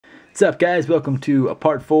What's up, guys? Welcome to a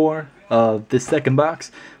part 4 of this second box,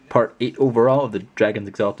 part 8 overall of the Dragons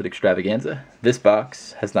Exalted Extravaganza. This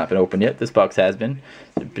box has not been opened yet. This box has been.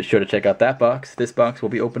 So be sure to check out that box. This box will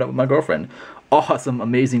be opened up with my girlfriend. Awesome,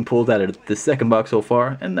 amazing pulls out of the second box so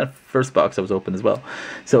far, and the first box that was open as well.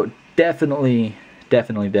 So definitely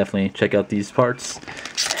check out these parts,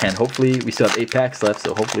 and hopefully we still have 8 packs left,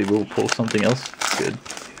 so hopefully we'll pull something else good.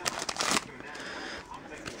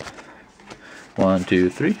 1, 2,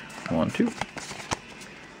 3. 1, 2.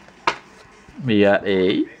 We got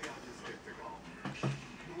a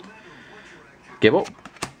Gibble,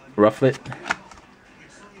 Rufflet,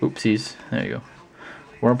 oopsies, there you go,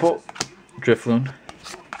 Wurmple, Drifloon,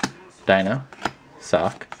 Dino,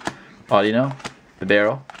 Sock, Audino, the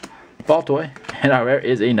Barrel, Baltoy, and our rare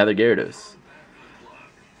is another Gyarados.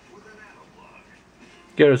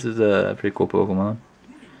 Gyarados is a pretty cool Pokemon.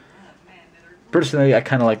 Personally, I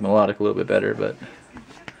kind of like Melodic a little bit better, but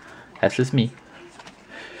that's just me.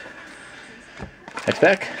 Next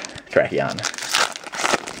pack, Tracheon.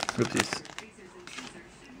 Oopsies.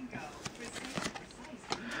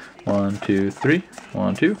 1, 2, 3.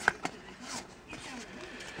 1, 2.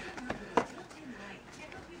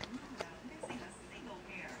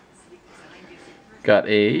 Got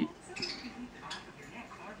a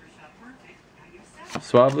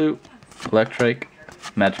Swablu, Electrike,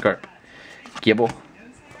 Magikarp, Gibble,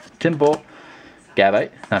 Timple,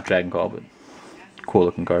 Gabite, not Dragon Call, but cool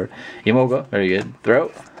looking card. Emoga, very good.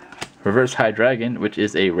 Throat, Reverse Hydreigon, which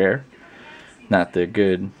is a rare. Not the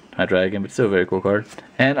good Hydreigon, but still a very cool card.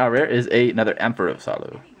 And our rare is another Ampharos.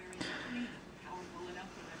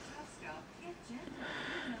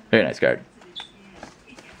 Very nice card.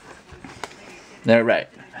 Alright,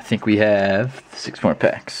 I think we have 6 more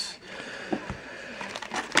packs.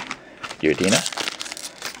 Giratina.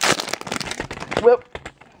 Whoop!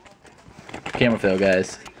 Camera fail,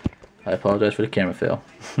 guys. I apologize for the camera fail.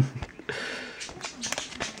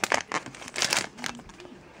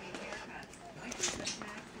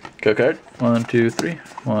 Go card. 1, 2, 3.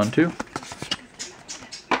 1, 2.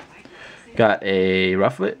 Got a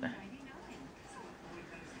Rufflet.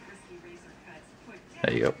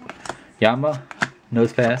 There you go. Yama,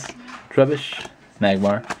 Nosepass, Trubbish,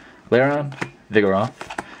 Magmar, Lairon, Vigoroth,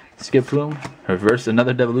 Skiploom, Reverse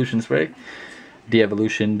another Devolution Spray,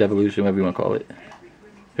 De-Evolution, Devolution, whatever you want to call it.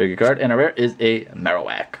 Very good card. And our rare is a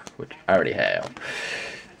Marowak, which I already have.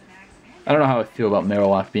 I don't know how I feel about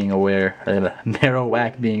Marowak being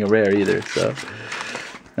Marowak being a rare either, so.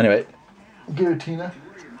 Anyway. Giratina.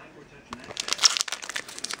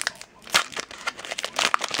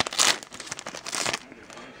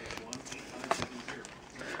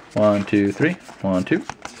 One, 2, 3. 1, 2.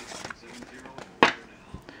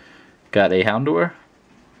 Got a Houndour.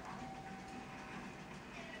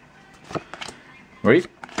 Reap.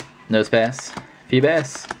 Nosepass.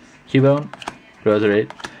 Feebas. Cubone.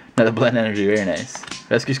 Roserade. Another Blend Energy, very nice.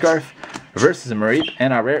 Rescue Scarf. Reverse is a Mareep,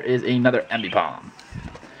 and our rare is another Ambipom.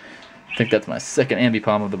 I think that's my second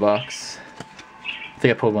Ambipom of the box. I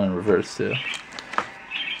think I pulled one in reverse too.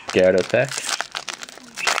 Gyarados pack.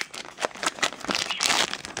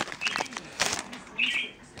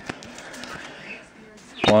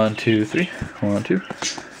 One, 2, 3. 1, 2.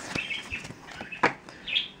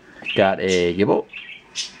 Got a Gibble,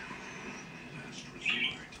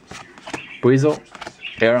 Weasel,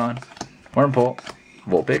 Aeron, Wurmple,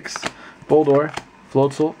 Vulpix, Boldore,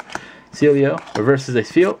 Floatzel, Celio, reverses a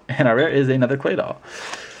Field, and our rare is another Claydol.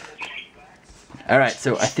 Alright,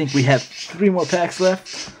 so I think we have 3 more packs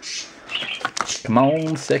left. Come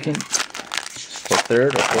on, second, or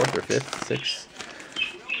third, or fourth, or fifth, sixth.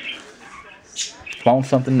 Come on,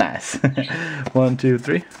 something nice. 1, 2,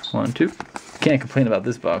 3. 1, 2. Can't complain about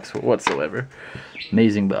this box whatsoever.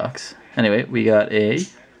 Amazing box. Anyway, we got a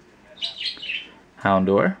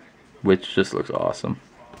Houndour, which just looks awesome.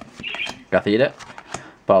 Gothita,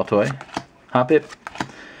 Baltoy, Hoppip,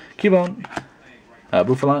 Cubone,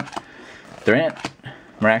 Buffalon, Durant,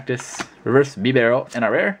 Maractus, Reverse B-Barrel, and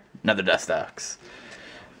our rare, another Dustox.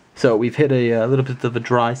 So we've hit a little bit of a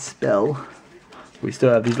dry spell. We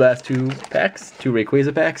still have these last 2 packs, 2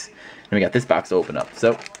 Rayquaza packs, and we got this box to open up.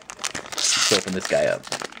 So let's open this guy up.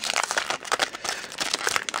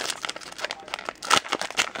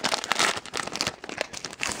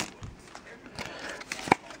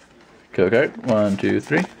 Go card. 1, 2,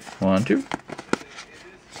 3. 1, 2.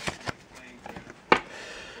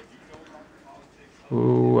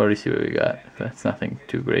 Ooh, already see what we got. That's nothing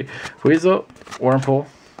too great. Weasel, Wurmple,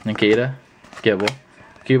 Nincada, Gibble,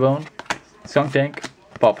 Cubone, Skuntank,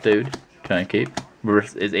 Palpitoad, Giant Cape.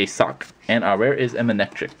 Reverse is a Sock, and our rare is a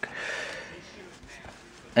Manectric.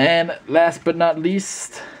 And last but not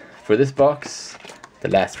least, for this box, the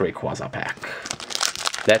last Rayquaza pack.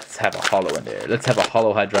 Let's have a holo in there. Let's have a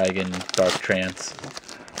holo Hydreigon, Dark Trance,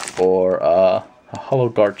 or a holo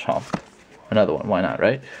Garchomp. Another one, why not,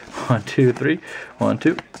 right? 1, 2, 3. 1,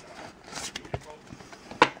 2.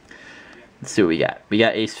 Let's see what we got. We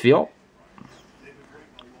got Ace Fuel,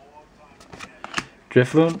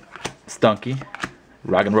 Drifloon, Stunky,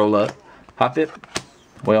 Roggenrola, Hoppip,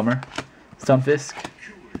 Whalmer, Stunfisk,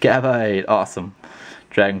 Gabite, awesome.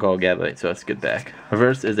 Dragon Call Gabite, so that's a good back.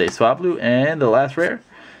 Reverse is a Swablu, and the last rare,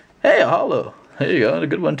 hey, a holo. There you go, a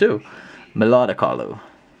good one too. Melodic holo.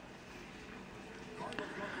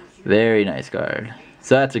 Very nice card.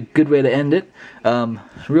 So that's a good way to end it.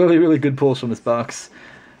 Really, really good pulls from this box.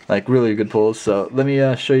 Like, really good pulls. So let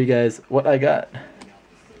me show you guys what I got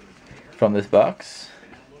from this box.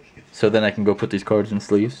 So then I can go put these cards in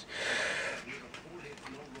sleeves.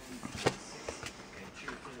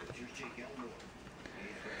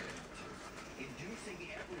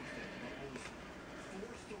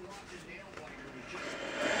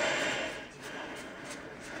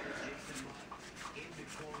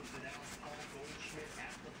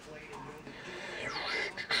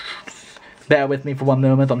 Bear with me for one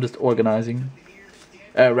moment, I'm just organizing.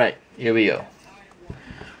 Alright, here we go.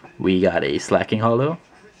 We got a Slacking holo,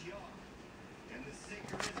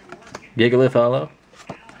 Gigalith holo,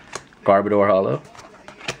 Garbodor holo,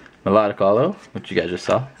 Melodic holo, which you guys just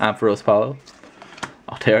saw, Ampharos holo,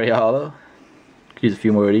 Altaria holo, could use a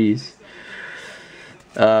few more of these,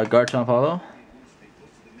 Garchomp holo,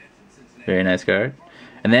 very nice card,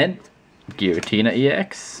 and then Giratina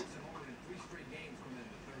EX.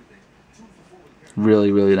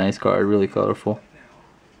 Really, really nice card, really colorful.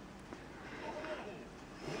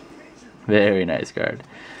 Very nice card.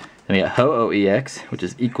 Then we got Ho-Oh EX, which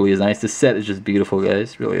is equally as nice. This set is just beautiful,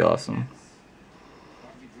 guys. Really awesome.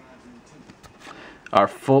 Our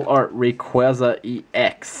full art Rayquaza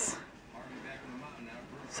EX.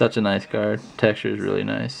 Such a nice card. Texture is really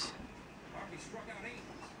nice.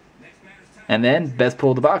 And then, best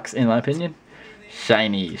pull of the box, in my opinion,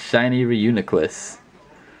 Shiny Reuniclus.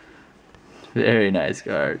 Very nice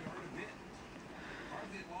card.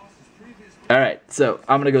 Alright, so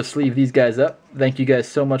I'm going to go sleeve these guys up. Thank you guys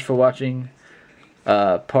so much for watching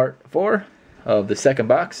part 4 of the second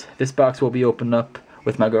box. This box will be opened up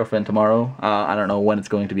with my girlfriend tomorrow. I don't know when it's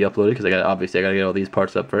going to be uploaded because obviously I got to get all these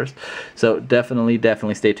parts up first. So definitely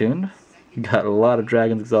stay tuned. Got a lot of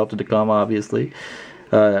Dragons Exalted to come, obviously.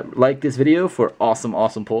 Like this video for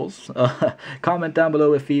awesome pulls. Comment down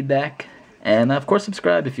below with feedback. And of course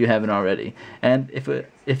subscribe if you haven't already. And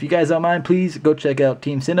if you guys don't mind, please go check out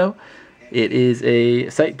Team Sinnoh. It is a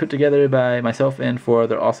site put together by myself and 4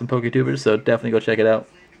 other awesome PokeTubers, so definitely go check it out.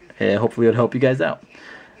 Hopefully it'll help you guys out.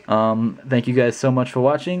 Thank you guys so much for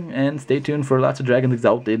watching, and stay tuned for lots of Dragons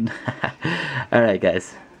Exalted. Alright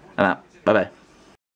guys, I'm out. Bye bye.